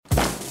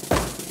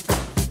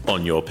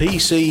On your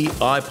PC,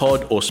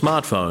 iPod or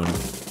smartphone,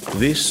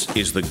 this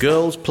is the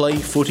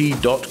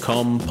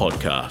girlsplayfooty.com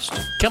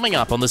podcast. Coming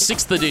up on the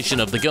 6th edition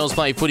of the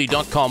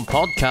girlsplayfooty.com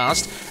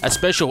podcast, a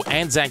special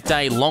Anzac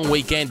Day long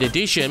weekend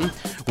edition,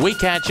 we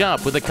catch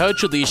up with the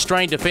coach of the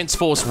Australian Defence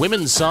Force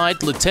women's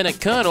side,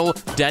 Lieutenant Colonel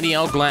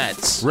Danielle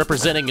Glatz.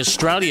 Representing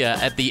Australia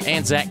at the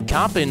Anzac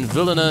Cup in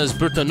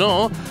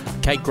Villeneuve-Bretonneux,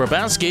 Kate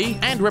Grabowski,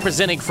 and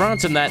representing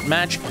France in that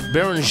match,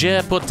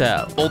 Bérengère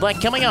Potel. All that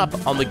coming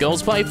up on the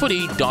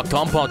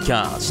girlsplayfooty.com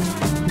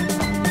podcast.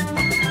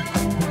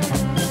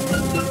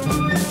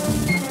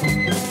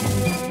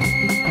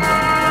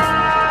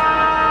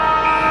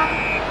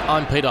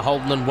 I'm Peter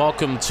Holden and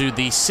welcome to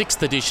the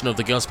 6th edition of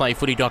the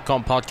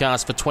girlsplayfooty.com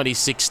podcast for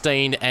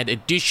 2016 and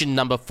edition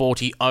number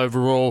 40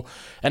 overall,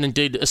 and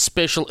indeed a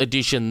special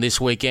edition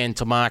this weekend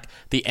to mark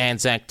the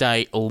Anzac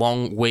Day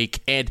long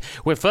weekend.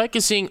 We're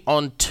focusing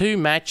on two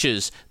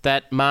matches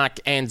that mark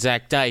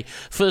Anzac Day.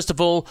 First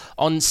of all,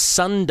 on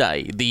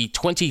Sunday, the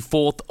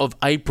 24th of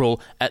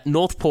April at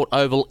Northport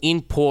Oval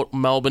in Port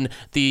Melbourne,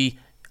 the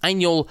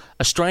annual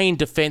Australian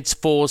Defence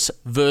Force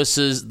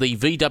versus the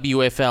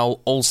VWFL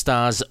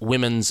All-Stars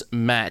women's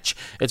match.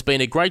 It's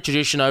been a great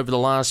tradition over the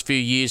last few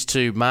years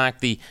to mark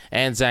the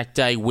Anzac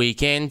Day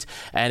weekend,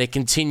 and it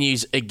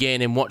continues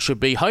again in what should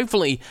be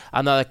hopefully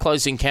another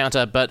close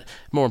encounter, but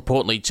more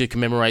importantly to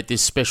commemorate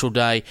this special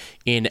day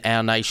in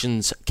our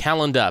nation's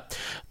calendar.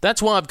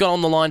 That's why I've got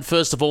on the line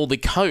first of all the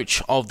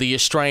coach of the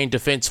Australian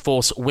Defence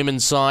Force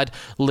women's side,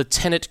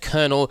 Lieutenant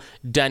Colonel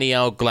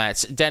Danielle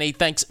Glatz. Danny,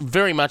 thanks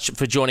very much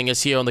for joining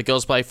us here on the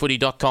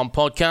girlsplayfooty.com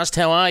podcast.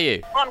 How are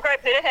you? I'm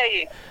great, Peter. How are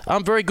you?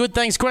 I'm very good,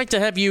 thanks. Great to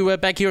have you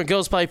back here on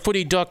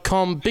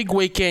girlsplayfooty.com. Big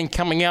weekend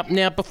coming up.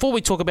 Now, before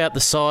we talk about the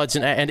sides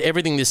and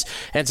everything this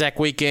Anzac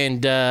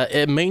weekend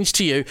means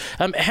to you,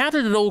 how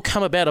did it all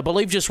come about? I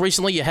believe just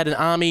recently you had an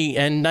Army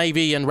and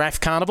Navy and RAF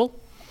carnival?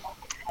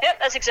 Yep,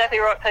 that's exactly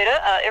right, Peter.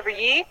 Every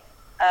year,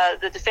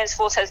 the Defence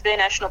Force has their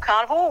national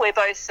carnival where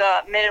both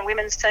men and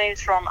women's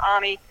teams from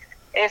Army,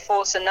 Air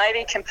Force and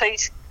Navy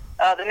compete.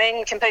 The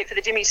men compete for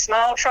the Jimmy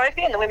Smale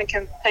Trophy and the women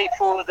compete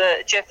for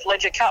the Jeff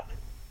Ledger Cup.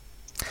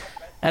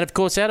 And of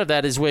course, out of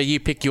that is where you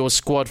pick your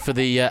squad for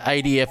the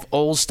ADF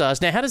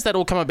All-Stars. Now, how does that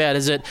all come about?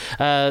 Is it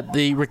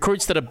the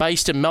recruits that are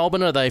based in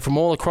Melbourne? Are they from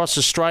all across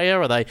Australia?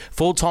 Are they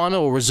full-timer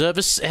or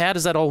reservists? How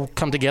does that all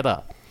come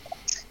together?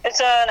 It's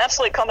an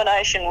absolute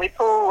combination. We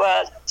pull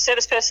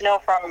service personnel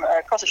from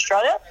across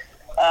Australia,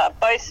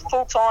 both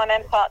full-time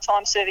and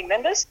part-time serving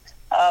members.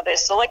 They're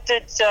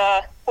selected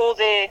for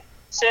their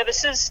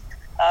services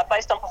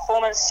based on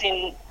performance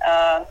in,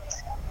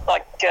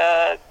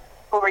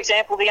 for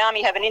example, the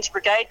Army have an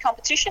inter-brigade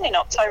competition in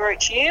October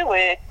each year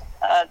where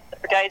the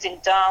brigades in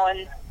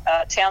Darwin,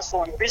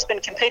 Townsville and Brisbane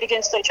compete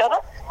against each other,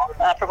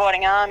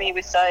 providing Army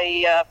with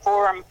a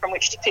forum from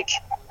which to pick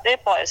their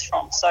players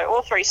from. So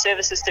all three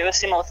services do a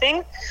similar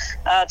thing,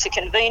 to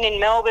convene in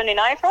Melbourne in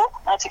April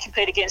to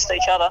compete against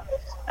each other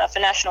for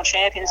national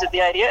champions of the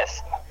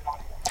ADF.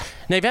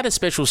 Now, you've had a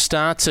special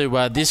start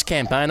to this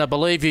campaign. I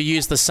believe you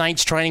used the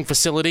Saints training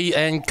facility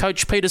and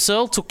Coach Peter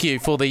Searle took you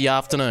for the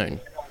afternoon.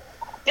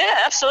 Yeah,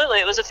 absolutely.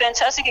 It was a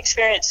fantastic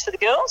experience for the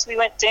girls. We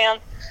went down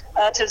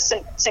to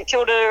St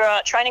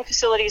Kilda training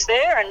facilities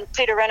there and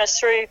Peter ran us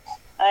through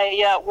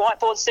a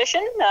whiteboard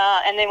session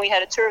and then we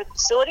had a tour of the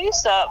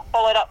facilities,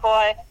 followed up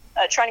by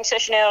a training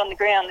session out on the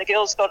ground. The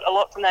girls got a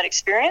lot from that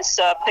experience.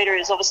 Peter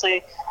is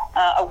obviously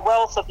a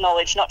wealth of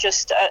knowledge, not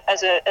just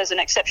as an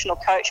exceptional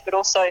coach, but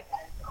also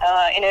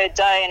in her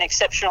day an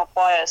exceptional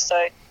player.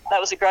 So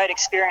that was a great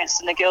experience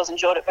and the girls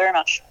enjoyed it very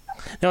much.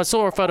 Now, I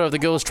saw a photo of the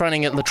girls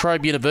training at La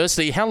Trobe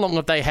University. How long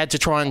have they had to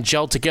try and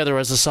gel together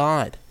as a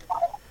side?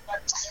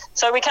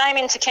 So we came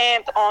into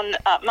camp on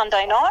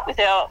Monday night with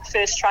our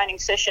first training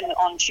session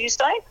on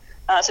Tuesday.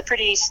 It's a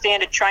pretty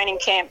standard training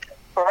camp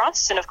for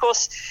us. And, of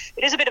course,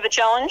 it is a bit of a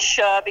challenge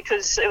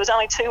because it was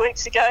only 2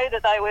 weeks ago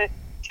that they were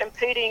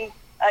competing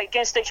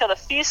against each other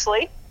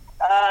fiercely.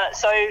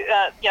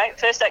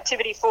 First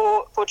activity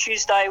for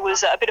Tuesday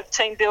was a bit of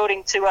team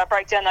building to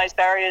break down those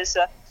barriers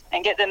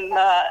and get them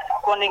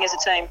bonding as a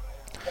team.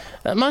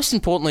 Most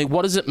importantly,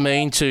 what does it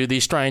mean to the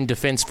Australian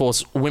Defence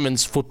Force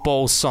women's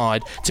football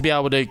side to be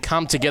able to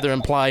come together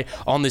and play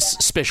on this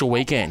special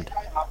weekend?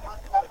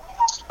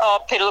 Oh,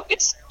 Peter, look,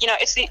 it's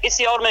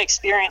the ultimate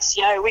experience.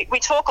 You know, we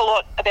talk a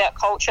lot about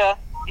culture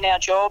in our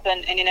job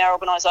and in our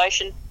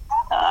organisation,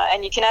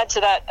 and you can add to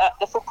that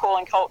the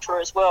footballing culture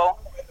as well.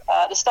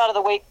 At the start of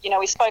the week,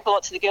 we spoke a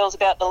lot to the girls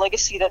about the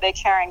legacy that they're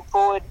carrying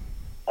forward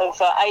of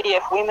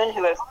ADF women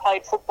who have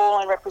played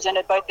football and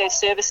represented both their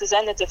services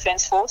and the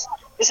Defence Force.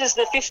 This is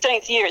the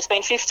 15th year. It's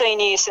been 15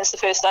 years since the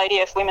first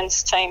ADF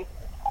women's team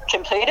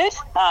competed,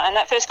 and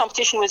that first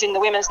competition was in the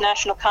Women's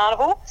National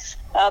Carnival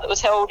that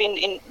was held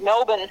in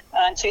Melbourne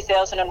in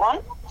 2001.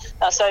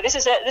 So this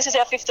is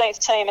our 15th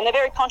team, and they're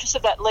very conscious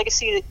of that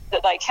legacy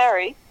that they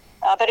carry.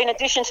 But in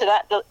addition to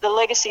that, the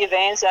legacy of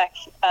Anzac,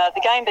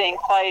 the game being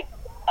played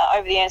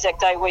over the Anzac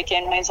Day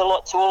weekend means a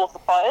lot to all of the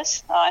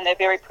players, and they're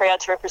very proud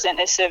to represent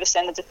their service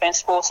and the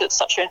Defence Force at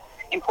such an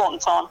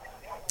important time.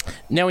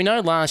 Now, we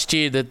know last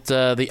year that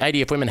the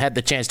ADF women had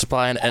the chance to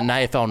play an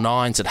AFL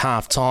Nines at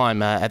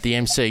half-time at the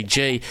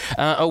MCG.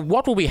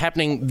 What will be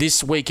happening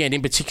this weekend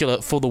in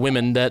particular for the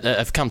women that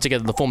have come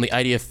together to form the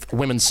ADF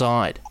women's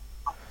side?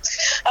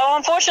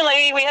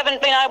 Unfortunately, we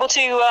haven't been able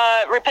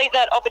to repeat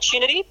that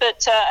opportunity,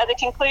 but at the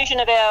conclusion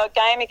of our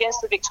game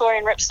against the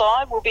Victorian rep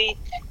side, we'll be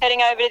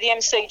heading over to the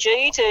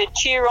MCG to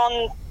cheer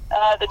on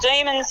the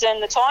Demons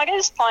and the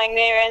Tigers playing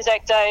their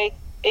Anzac Day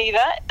E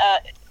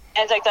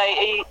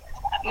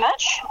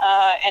match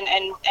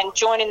and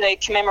join in the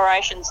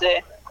commemorations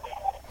there.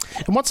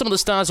 And what some of the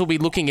stars will be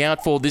looking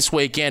out for this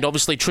weekend?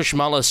 Obviously, Trish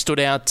Muller stood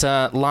out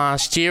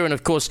last year, and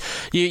of course,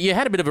 you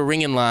had a bit of a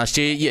ring-in last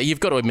year. You've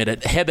got to admit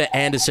it. Heather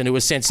Anderson, who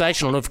was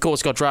sensational, and of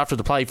course got drafted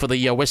to play for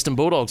the Western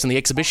Bulldogs in the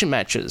exhibition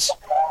matches.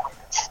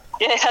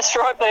 Yeah, that's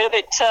right, Peter.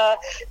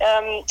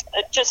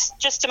 But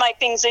just to make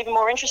things even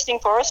more interesting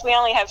for us, we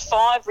only have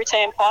 5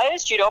 returned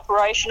players due to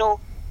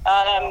operational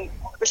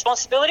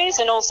responsibilities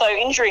and also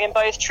injury, and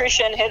both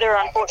Trish and Heather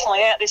are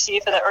unfortunately out this year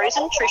for that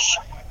reason. Trish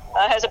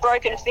has a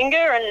broken finger,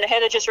 and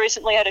Heather just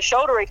recently had a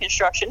shoulder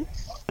reconstruction.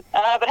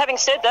 But having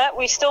said that,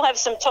 we still have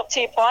some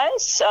top-tier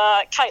players.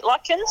 Kate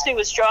Lutkins, who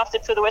was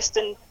drafted for the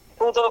Western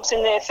Bulldogs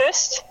in their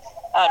first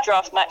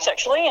draft match,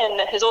 actually, and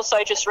has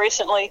also just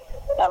recently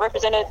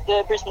represented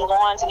the Brisbane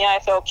Lions in the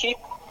AFL-Q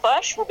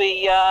Clash, will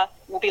be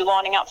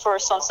lining up for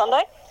us on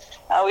Sunday.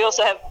 We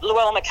also have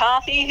Luella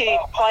McCarthy, who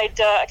played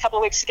a couple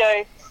of weeks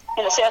ago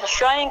in the South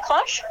Australian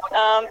Clash.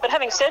 But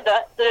having said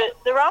that,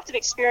 the raft of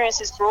experience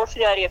is broad for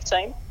the ADF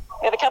team.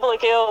 We have a couple of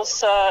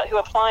girls who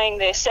are playing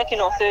their second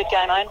or third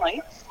game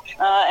only.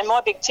 And my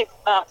big tip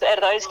out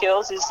of those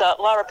girls is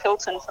Lara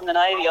Pilton from the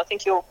Navy. I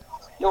think you'll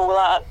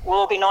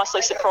all be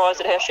nicely surprised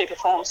at how she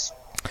performs.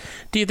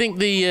 Do you think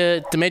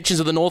the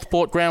dimensions of the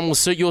Northport ground will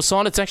suit your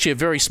side? It's actually a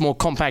very small,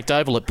 compact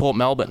oval at Port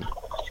Melbourne.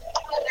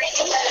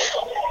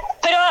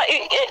 But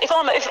if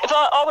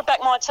I would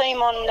back my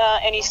team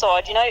on any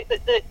side, you know,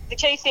 the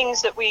key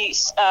things that we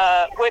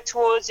work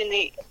towards in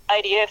the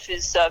ADF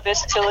is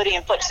versatility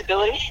and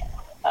flexibility.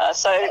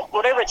 So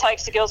whatever it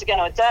takes, the girls are going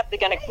to adapt. They're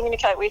going to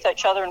communicate with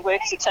each other and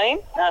work as a team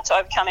to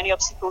overcome any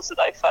obstacles that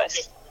they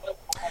face.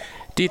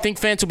 Do you think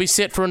fans will be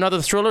set for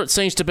another thriller? It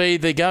seems to be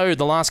the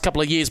last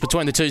couple of years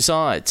between the two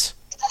sides.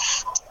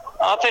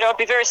 Peter, I'd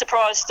be very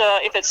surprised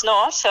if it's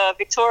not.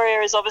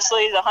 Victoria is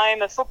obviously the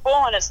home of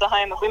football, and it's the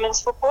home of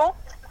women's football.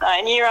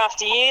 And year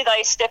after year,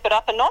 they step it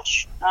up a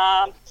notch.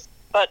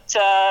 But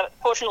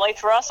fortunately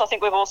for us, I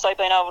think we've also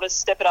been able to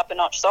step it up a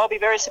notch. So I'll be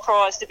very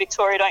surprised if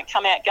Victoria don't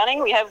come out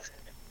gunning. We have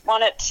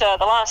won it the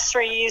last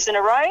 3 years in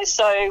a row,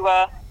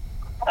 so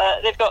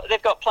they've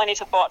got plenty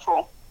to fight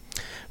for.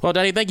 Well,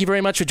 Danny, thank you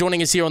very much for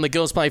joining us here on the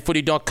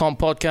GirlsPlayFooty.com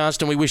podcast,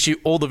 and we wish you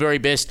all the very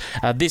best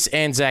this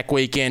Anzac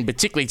weekend,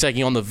 particularly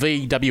taking on the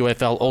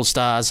VWFL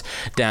All-Stars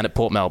down at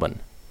Port Melbourne.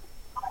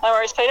 No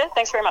worries, Peter.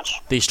 Thanks very much.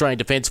 The Australian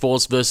Defence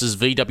Force versus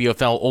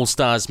VWFL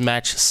All-Stars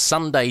match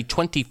Sunday,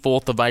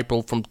 24th of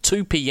April from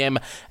 2 p.m.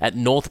 at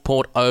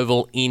Northport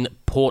Oval in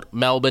Port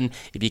Melbourne.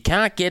 If you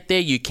can't get there,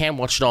 you can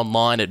watch it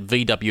online at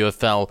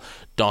vwfl.com.au.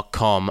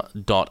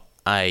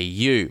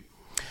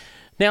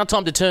 Now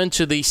time to turn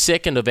to the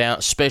second of our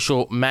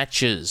special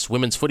matches,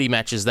 women's footy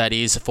matches that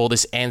is, for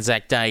this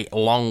Anzac Day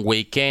long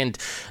weekend.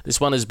 This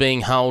one is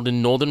being held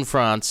in northern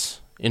France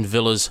in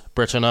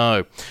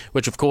Villers-Bretonneux,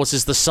 which of course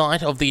is the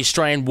site of the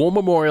Australian War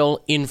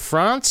Memorial in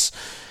France,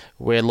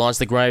 where lies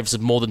the graves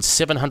of more than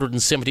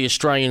 770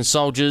 Australian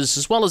soldiers,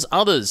 as well as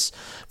others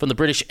from the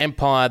British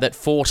Empire that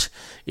fought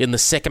in the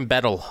Second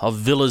Battle of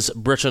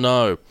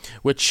Villers-Bretonneux,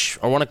 which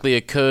ironically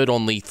occurred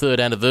on the third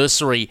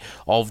anniversary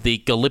of the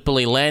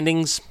Gallipoli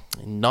landings.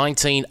 In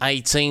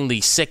 1918,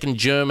 the 2nd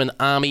German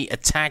Army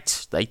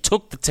attacked. They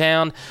took the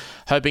town,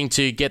 hoping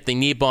to get the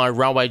nearby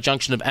railway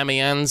junction of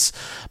Amiens,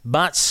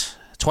 but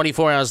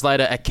 24 hours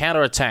later, a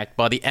counterattack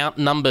by the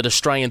outnumbered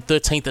Australian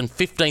 13th and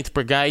 15th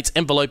Brigades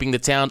enveloping the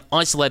town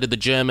isolated the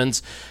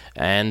Germans,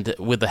 and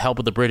with the help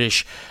of the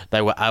British,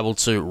 they were able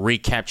to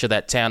recapture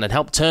that town and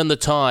help turn the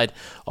tide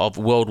of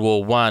World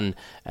War I.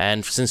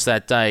 And since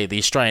that day, the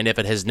Australian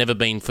effort has never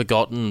been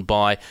forgotten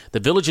by the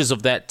villagers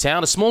of that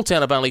town, a small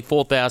town of only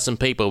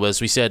 4,000 people,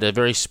 as we said, a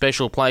very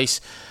special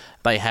place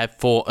they have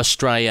for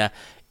Australia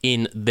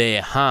in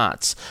their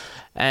hearts.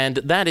 And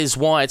that is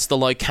why it's the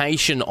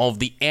location of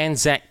the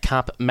Anzac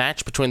Cup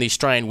match between the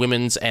Australian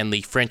women's and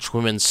the French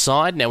women's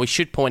side. Now, we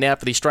should point out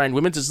for the Australian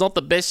women's, it's not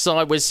the best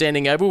side we're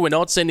sending over. We're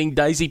not sending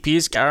Daisy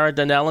Pearce, Cara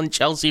Donnellan,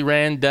 Chelsea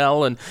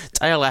Randall and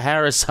Taylor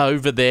Harris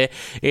over there.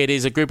 It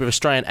is a group of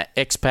Australian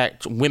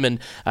expat women,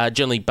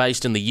 generally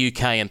based in the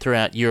UK and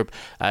throughout Europe,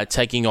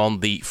 taking on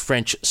the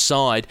French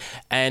side.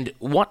 And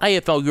what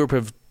AFL Europe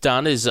have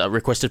done is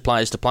requested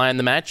players to play in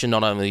the match and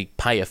not only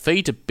pay a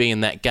fee to be in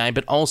that game,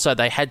 but also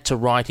they had to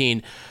write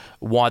in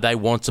why they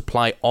want to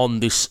play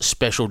on this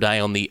special day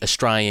on the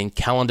Australian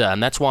calendar.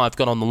 And that's why I've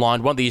got on the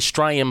line one of the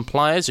Australian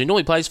players who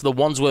normally plays for the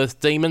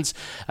Wandsworth Demons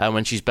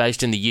when she's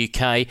based in the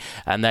UK,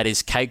 and that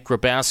is Kate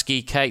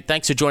Grabowski. Kate,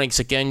 thanks for joining us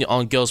again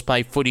on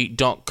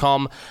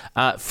girlsplayfooty.com.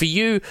 For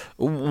you,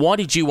 why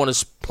did you want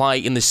to play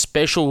in this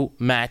special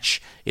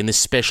match, in this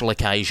special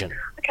occasion?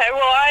 Okay,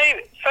 well,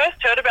 I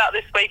first heard about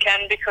this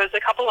weekend because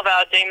a couple of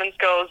our Demons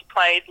girls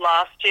played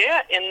last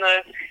year in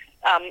the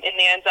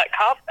Anzac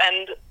Cup,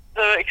 and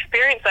the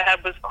experience they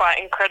had was quite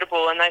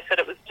incredible, and they said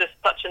it was just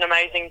such an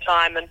amazing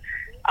time and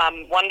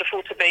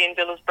wonderful to be in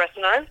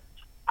Villers-Bretonneux.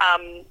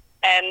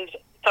 And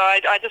so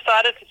I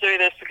decided to do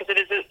this because it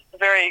is a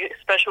very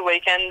special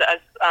weekend, as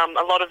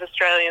a lot of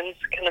Australians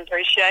can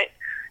appreciate.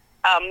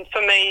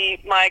 For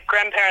me, my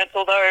grandparents,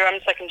 although I'm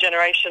second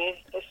generation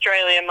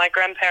Australian, my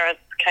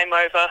grandparents came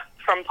over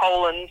from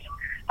Poland.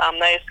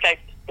 They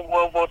escaped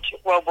World War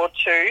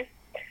II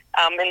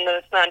in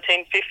the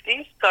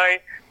 1950s. So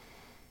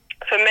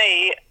for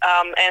me,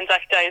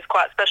 Anzac Day is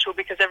quite special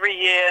because every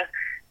year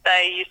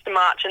they used to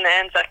march in the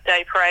Anzac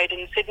Day parade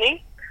in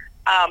Sydney.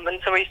 And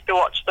so we used to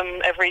watch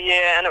them every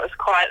year, and it was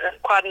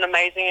quite an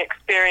amazing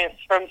experience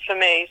for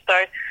me. So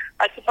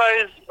I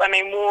suppose,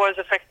 war has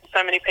affected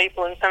so many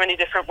people in so many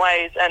different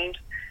ways, and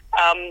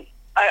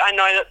I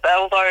know that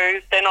although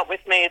they're not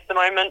with me at the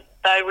moment,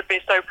 they would be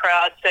so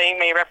proud seeing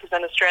me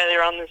represent Australia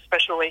on this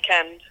special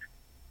weekend.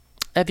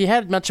 Have you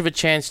had much of a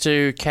chance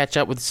to catch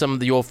up with some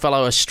of your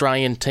fellow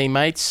Australian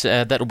teammates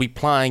that will be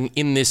playing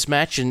in this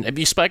match, and have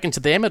you spoken to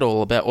them at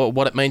all about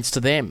what it means to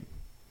them?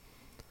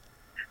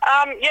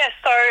 Yes,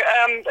 so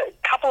a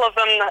couple of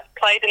them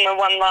played in the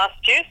one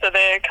last year, so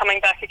they're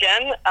coming back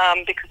again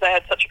because they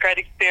had such a great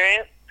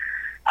experience.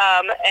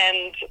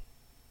 And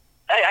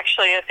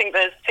actually, I think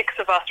there's 6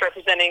 of us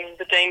representing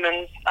the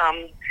Demons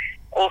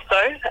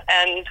also,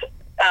 and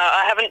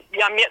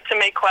I'm yet to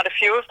meet quite a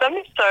few of them,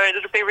 so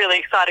it'll be really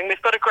exciting.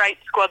 We've got a great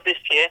squad this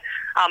year.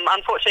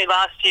 Unfortunately,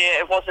 last year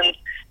it wasn't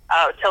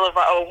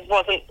televised,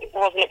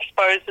 wasn't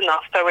exposed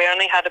enough, so we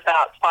only had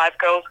about 5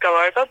 girls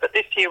go over. But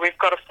this year we've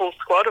got a full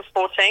squad of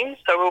 14,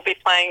 so we'll be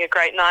playing a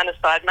great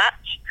 9-a-side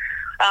match.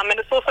 And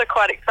it's also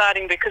quite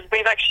exciting because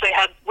we've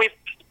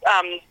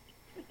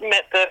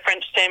met the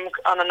French team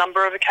on a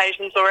number of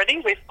occasions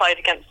already. We've played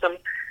against them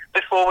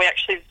before. We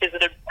actually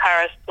visited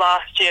Paris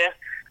last year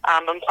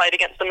and played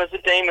against them as a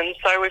Demon.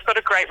 So we've got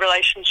a great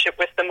relationship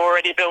with them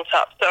already built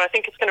up. So I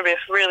think it's going to be a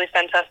really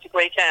fantastic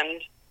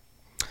weekend.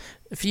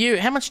 For you,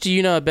 how much do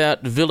you know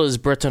about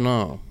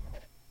Villers-Bretonneux?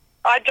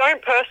 I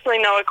don't personally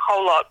know a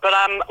whole lot, but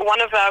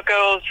one of our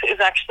girls has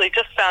actually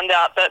just found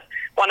out that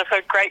one of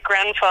her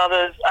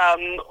great-grandfathers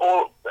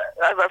or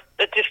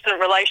a distant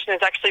relation is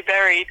actually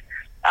buried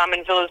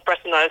in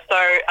Villers-Bretonneux.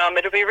 So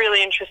it'll be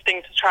really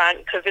interesting to try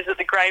to visit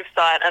the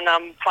gravesite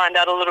and find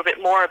out a little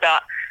bit more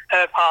about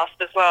her past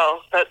as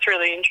well. So it's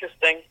really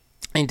interesting.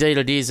 Indeed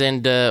it is,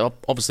 and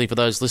obviously for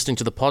those listening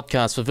to the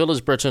podcast, for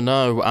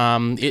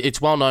Villers-Bretonneux, it's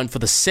well known for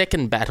the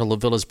Second Battle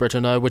of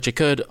Villers-Bretonneux, which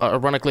occurred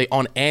ironically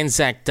on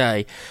Anzac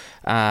Day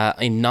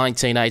in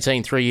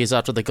 1918, 3 years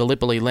after the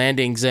Gallipoli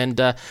landings, and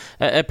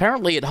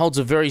apparently it holds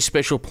a very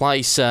special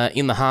place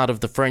in the heart of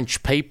the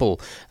French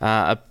people.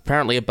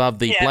 Apparently above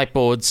the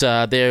blackboards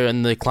there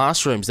in the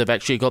classrooms, they've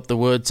actually got the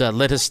words,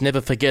 "Let us never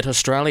forget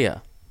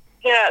Australia."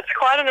 Yeah, it's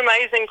quite an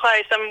amazing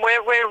place, and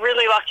we're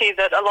really lucky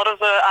that a lot of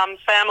the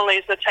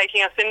families are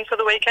taking us in for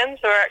the weekend,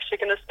 so we're actually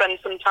going to spend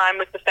some time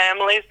with the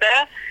families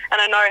there. And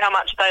I know how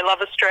much they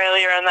love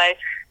Australia, and they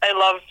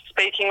love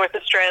speaking with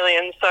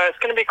Australians, so it's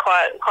going to be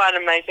quite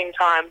an amazing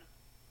time.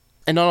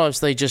 And not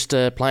obviously just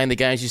playing the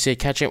games, you said,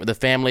 catching up with the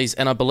families,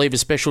 and I believe a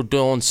special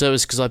dawn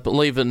service, because I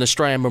believe an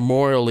Australian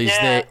memorial is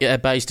there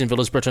based in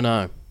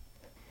Villers-Bretonneux.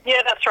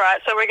 Yeah, that's right.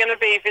 So we're going to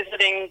be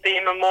visiting the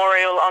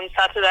memorial on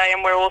Saturday,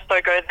 and we'll also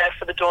go there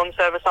for the dawn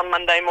service on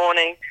Monday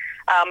morning.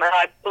 And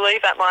I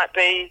believe that might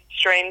be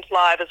streamed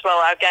live as well.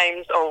 Our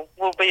games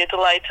will be a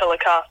delayed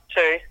telecast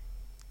too.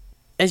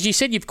 As you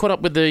said, you've caught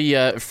up with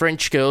the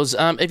French girls.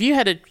 Have you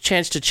had a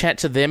chance to chat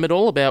to them at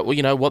all about,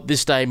 what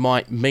this day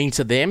might mean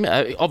to them?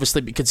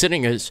 Obviously,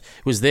 considering it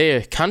was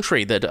their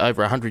country that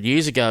over 100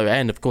 years ago,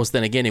 and of course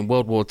then again in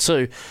World War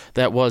II,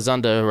 that was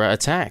under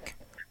attack.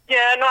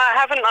 Yeah, no, I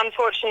haven't,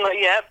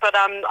 unfortunately, yet, but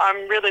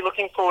I'm really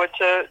looking forward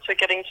to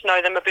getting to know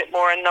them a bit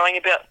more and knowing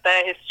about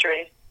their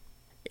history.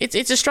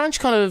 It's a strange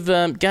kind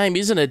of game,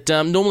 isn't it?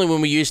 Normally when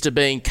we're used to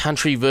being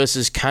country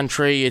versus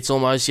country, it's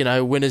almost,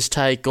 winners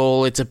take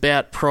all, it's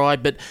about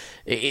pride, but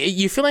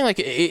you're feeling like,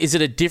 is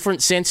it a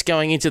different sense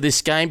going into this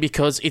game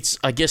because it's,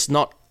 I guess,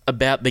 not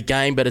about the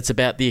game, but it's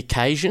about the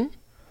occasion?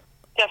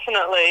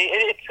 Definitely.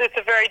 It's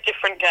a very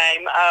different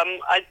game.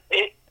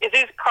 It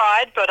is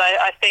pride, but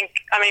I think,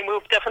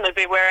 we'll definitely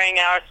be wearing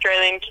our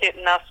Australian kit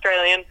and our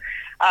Australian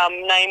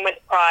name with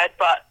pride,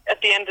 but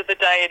at the end of the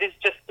day, it is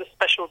just a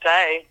special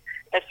day.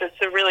 It's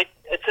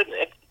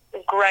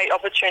a great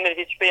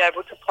opportunity to be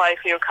able to play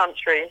for your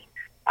country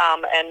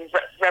and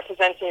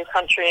representing your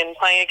country and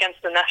playing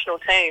against the national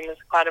team is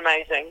quite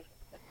amazing.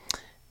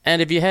 And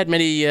have you had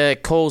many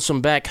calls from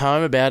back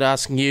home about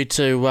asking you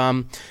to, I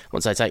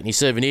won't say take any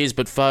souvenirs,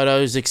 but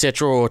photos,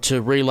 etc., or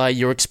to relay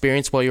your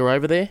experience while you're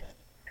over there?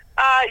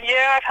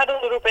 Yeah, I've had a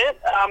little bit,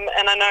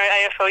 and I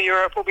know AFL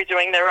Europe will be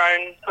doing their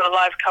own sort of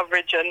live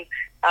coverage and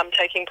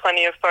taking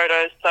plenty of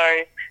photos.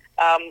 So,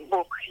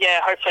 we'll,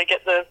 hopefully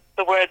get the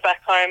word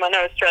back home. I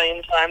know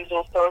Australian Times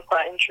also are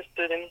quite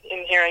interested in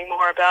hearing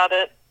more about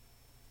it.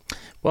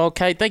 Well,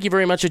 Kate, thank you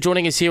very much for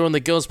joining us here on the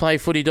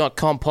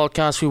girlsplayfooty.com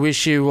podcast. We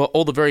wish you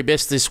all the very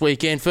best this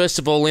weekend. First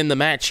of all, in the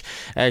match,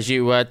 as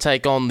you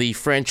take on the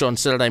French on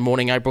Saturday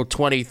morning, April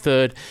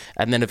 23rd,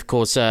 and then, of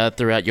course,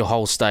 throughout your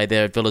whole stay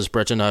there at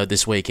Villers-Bretonneux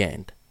this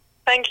weekend.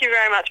 Thank you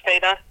very much,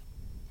 Peter.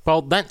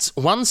 Well, that's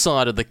one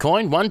side of the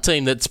coin. One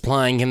team that's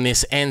playing in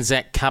this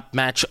Anzac Cup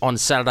match on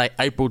Saturday,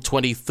 April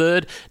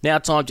 23rd. Now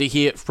time to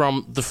hear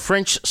from the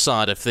French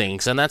side of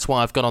things, and that's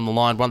why I've got on the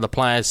line one of the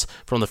players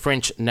from the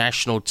French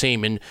national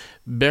team in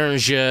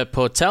Bérengère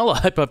Portel.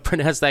 I hope I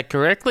pronounced that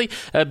correctly.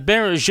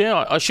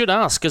 Bérengère, I should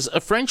ask, as a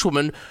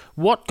Frenchwoman,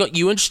 what got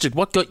you interested,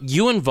 what got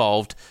you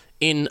involved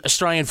in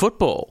Australian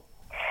football?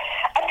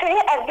 Actually,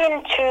 I've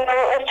been to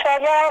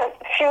Australia a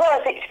few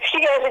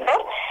years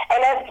ago,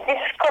 and I've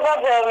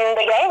discovered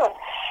the game.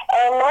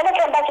 And when I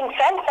came back in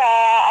France,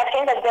 I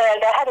think that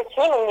they had a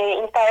team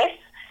in Paris,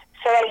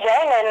 so I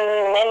joined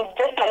and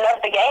just I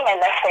loved the game,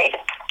 and that's great.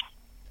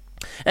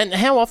 And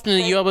how often are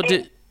you able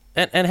to?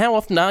 And how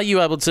often are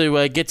you able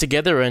to get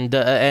together and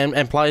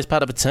play as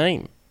part of a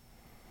team?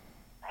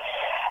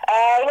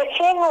 In a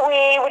team,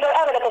 we don't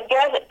have a lot of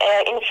girls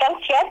in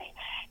France yet.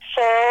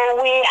 So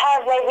we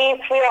have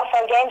maybe 3 or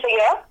 4 games a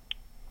year,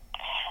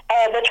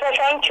 but we're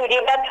trying to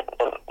develop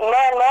more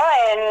and more,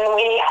 and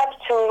we hope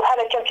to have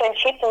a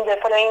championship in the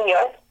following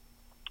years.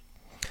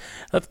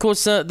 Of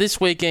course, this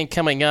weekend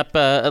coming up,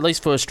 at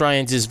least for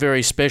Australians, is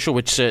very special,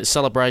 which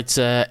celebrates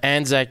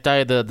Anzac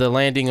Day, the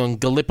landing on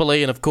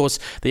Gallipoli, and of course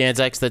the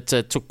Anzacs that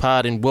took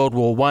part in World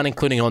War I,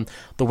 including on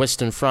the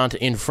Western Front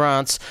in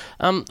France.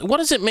 What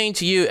does it mean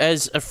to you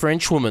as a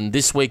Frenchwoman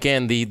this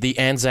weekend, the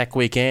Anzac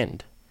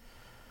weekend?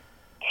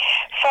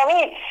 For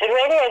me, it's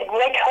really a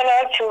great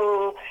honor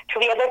to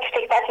be able to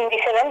take part in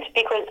this event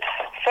because,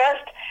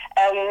 first,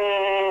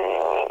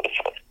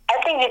 I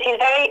think it is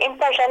very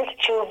important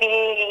to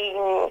be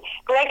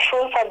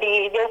grateful for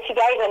the Aussie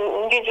guys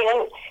and New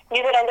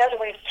Zealanders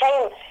who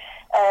came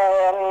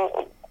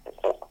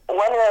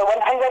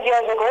 100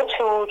 years ago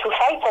to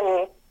fight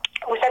and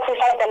who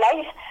sacrificed their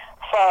lives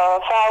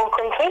for our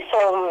country. So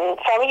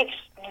for me, it's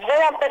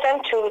very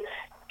important to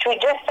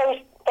just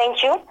say thank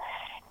you.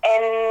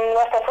 And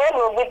most of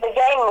all, with the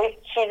game, which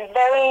is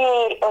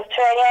very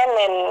Australian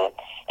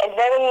and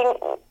very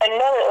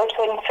unknown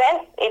also in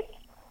France,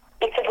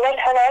 it's a great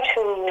honor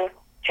to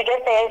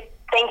just say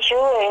thank you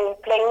in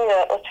playing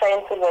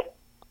Australian football.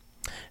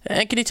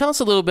 And can you tell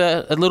us a little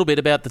bit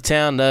about the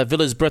town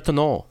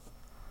Villers-Bretonneux?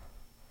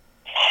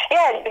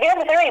 Yeah,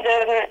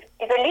 Villers-Bretonneux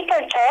is a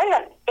little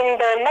town in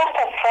the north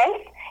of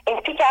France, in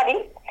Picardy,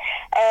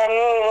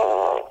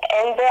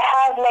 and they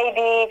have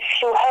maybe a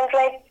few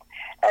hundred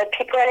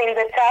people in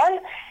the town,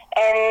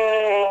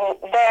 and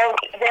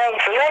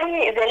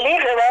they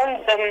live around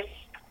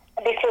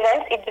this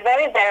event. It's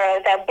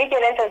their big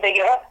event of the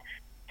year.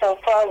 So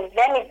for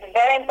them, it's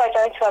very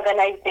important to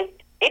organize it.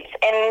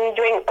 And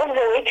during all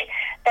the week,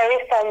 there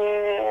is some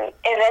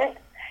event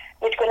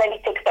which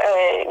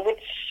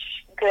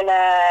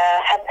gonna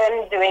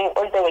happen during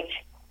all the week,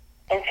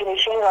 and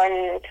finishing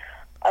on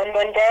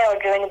Monday or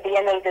during the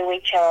end of the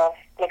week or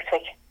next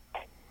week.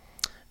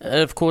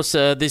 Of course,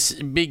 this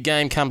big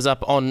game comes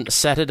up on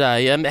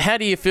Saturday. How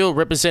do you feel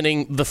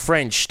representing the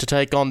French to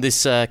take on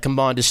this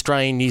combined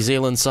Australian-New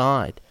Zealand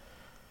side?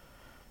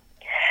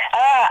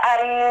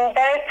 I'm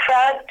very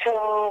proud to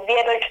be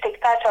able to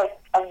take part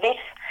of this.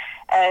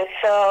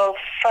 So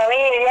for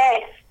me, yeah,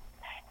 it's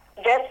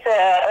just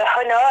an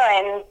honor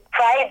and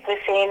pride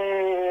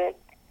within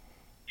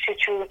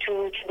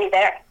to be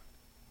there.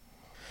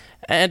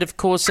 And, of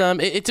course,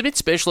 it's a bit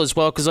special as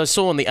well because I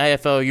saw on the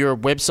AFL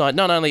Europe website,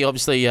 not only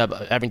obviously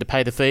having to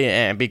pay the fee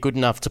and be good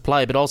enough to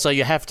play, but also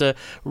you have to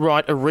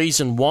write a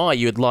reason why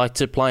you'd like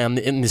to play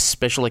in this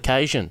special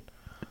occasion.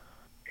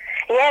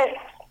 Yes,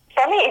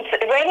 for me it's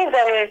really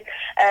the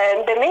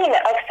meaning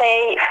of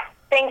saying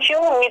thank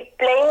you with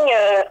playing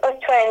an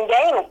Australian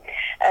game,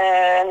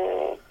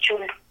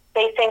 to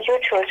say thank you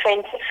to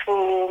Australians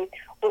who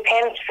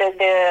came to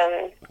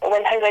the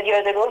 100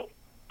 years ago.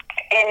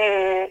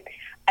 And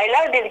I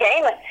love this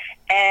game,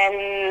 and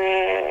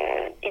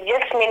it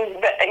just means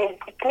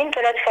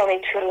a lot for me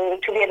to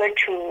be able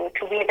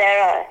to be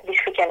there this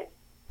weekend.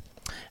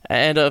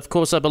 And of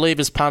course, I believe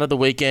as part of the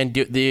weekend,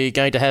 you're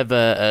going to have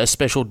a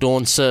special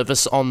dawn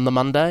service on the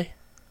Monday?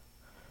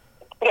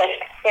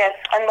 Yes,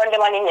 on Monday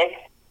morning, yes.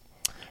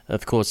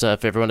 Of course, for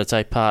everyone to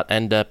take part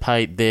and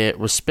pay their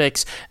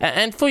respects.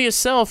 And for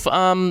yourself,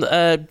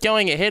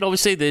 going ahead,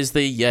 obviously there's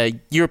the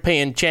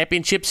European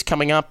Championships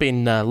coming up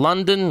in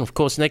London. Of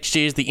course, next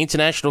year's the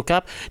International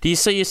Cup. Do you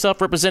see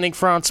yourself representing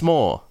France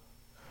more?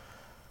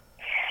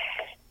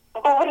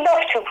 We would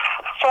love to.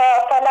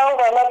 For now,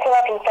 we're not set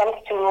up in France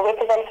to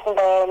represent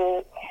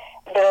France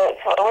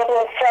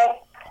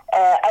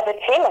as a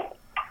team,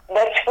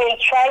 but we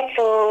try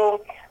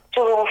to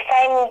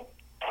find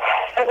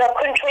other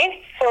countries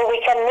so we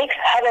can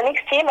have a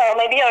mixed team, or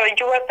maybe our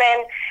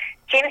European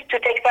teams to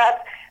take part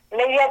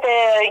maybe at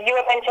the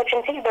European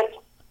Championships, but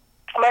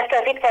most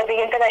of it for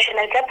the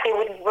International Cup. We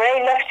would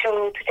very love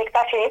to take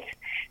part in it.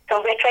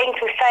 So we're trying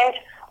to find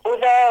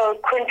other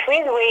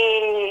countries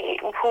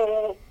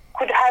who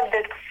could have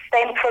the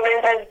same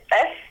problems as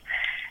us,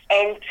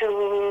 and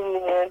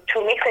to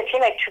mix a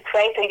team and to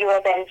create a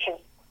European team.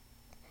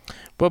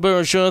 Well,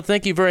 Béranger,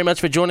 thank you very much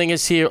for joining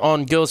us here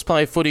on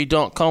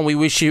girlsplayfooty.com. We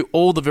wish you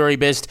all the very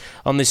best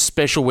on this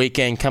special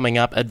weekend coming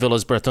up at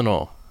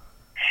Villers-Bretonneux.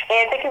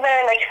 Yeah, thank you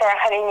very much for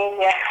having me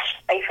here,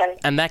 Ethan.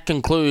 And that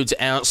concludes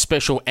our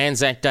special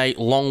Anzac Day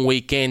long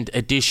weekend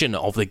edition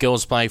of the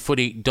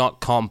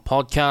girlsplayfooty.com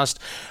podcast.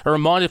 A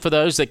reminder for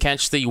those that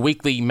catch the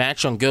weekly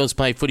match on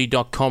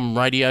girlsplayfooty.com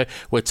radio,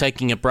 we're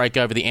taking a break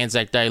over the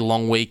Anzac Day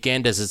long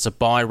weekend as it's a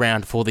bye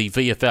round for the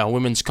VFL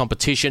women's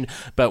competition,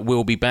 but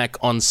we'll be back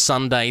on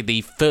Sunday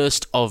the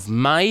 1st of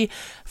May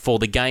for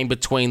the game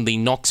between the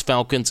Knox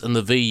Falcons and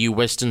the VU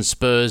Western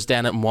Spurs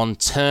down at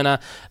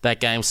Montana. That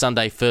game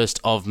Sunday 1st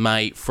of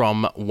May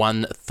from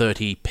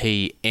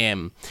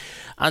 1:30pm.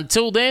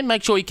 Until then,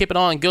 make sure you keep an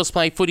eye on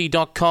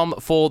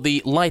girlsplayfooty.com for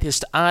the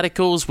latest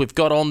articles. We've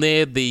got on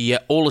there the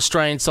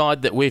All-Australian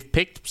side that we've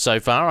picked so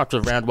far after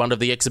round one of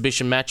the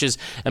exhibition matches,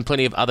 and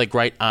plenty of other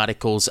great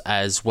articles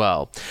as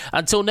well.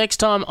 Until next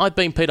time, I've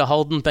been Peter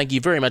Holden. Thank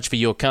you very much for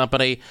your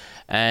company,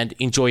 and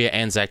enjoy your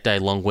Anzac Day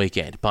long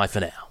weekend. Bye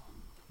for now.